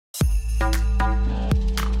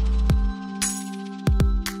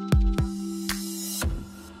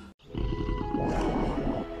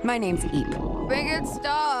My name's Eep. Bring it,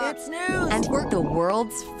 stop. It's news. And we're the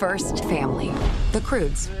world's first family, the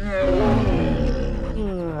Croods.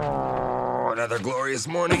 Another glorious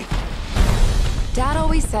morning. Dad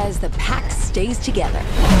always says the pack stays together.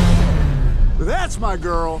 That's my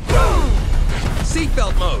girl.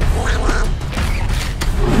 Seatbelt mode.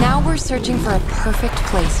 Now we're searching for a perfect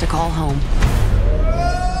place to call home.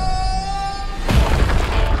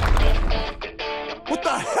 What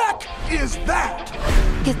the heck is that?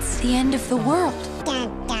 It's the end of the world.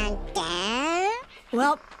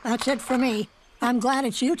 Well, that's it for me. I'm glad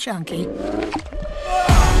it's you, Chunky.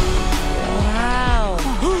 Wow.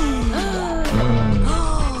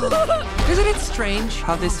 Isn't it strange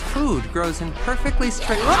how this food grows in perfectly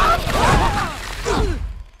straight...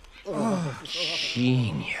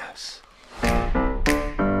 Genius.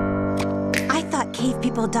 I thought cave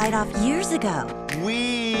people died off years ago.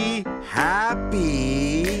 We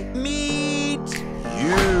happy meet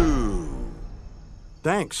you.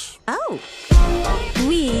 Thanks. Oh.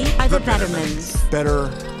 We are the Bettermans. Better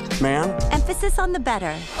man? Emphasis on the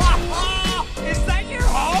better. Is that your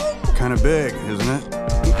home? Kind of big, isn't it?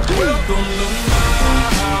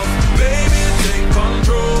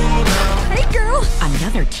 Hey, girl.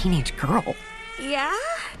 Another teenage girl. Yeah?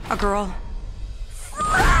 A girl.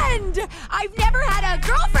 Friend! I've never had a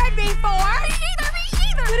girlfriend before. Me either.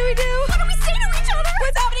 What do we do? What do we say to each other?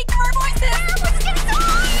 Without any our voices.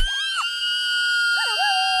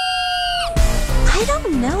 I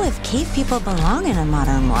don't know if cave people belong in a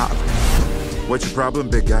modern world. What's your problem,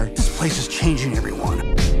 big guy? This place is changing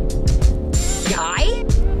everyone. Guy?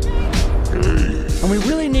 And we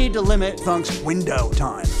really need to limit Thunk's window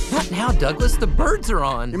time. Not now, Douglas. The birds are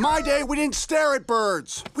on. In my day, we didn't stare at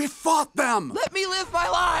birds. We fought them. Let me live my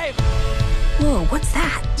life. Whoa, what's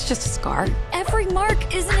that? It's just a scar. Every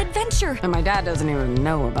mark is an adventure. And my dad doesn't even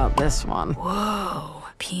know about this one. Whoa,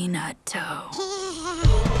 peanut toe.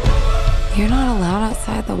 You're not allowed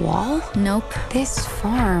outside the wall? Nope. This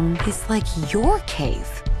farm is like your cave.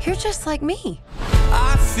 You're just like me.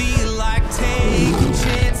 I feel like taking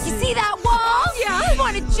chances. You see that wall? Yeah.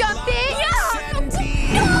 Want to jump in? Yeah.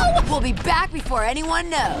 No! We'll be back before anyone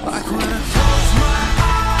knows. Like when I close my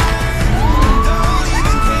eyes, don't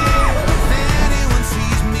even care if anyone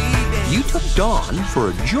sees me dance. You took Dawn for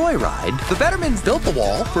a joyride. The Bettermans built the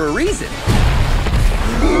wall for a reason.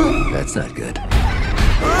 That's not good.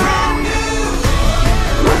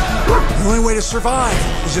 The only way to survive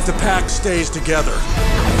is if the pack stays together.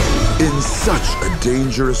 In such a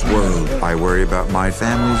dangerous world, I worry about my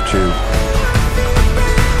family too.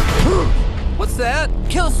 What's that?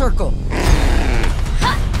 Kill circle.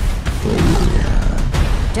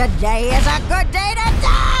 Today is a good day to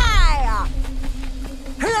die!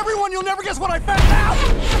 Hey, everyone, you'll never guess what I found out!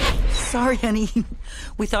 Sorry, honey.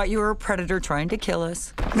 We thought you were a predator trying to kill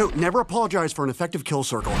us. No, never apologize for an effective kill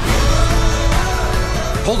circle.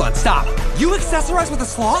 Hold on, stop. You accessorize with a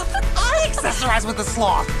sloth? I accessorize with a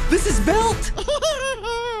sloth. This is built.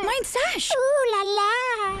 Mine's Sash. Ooh la la.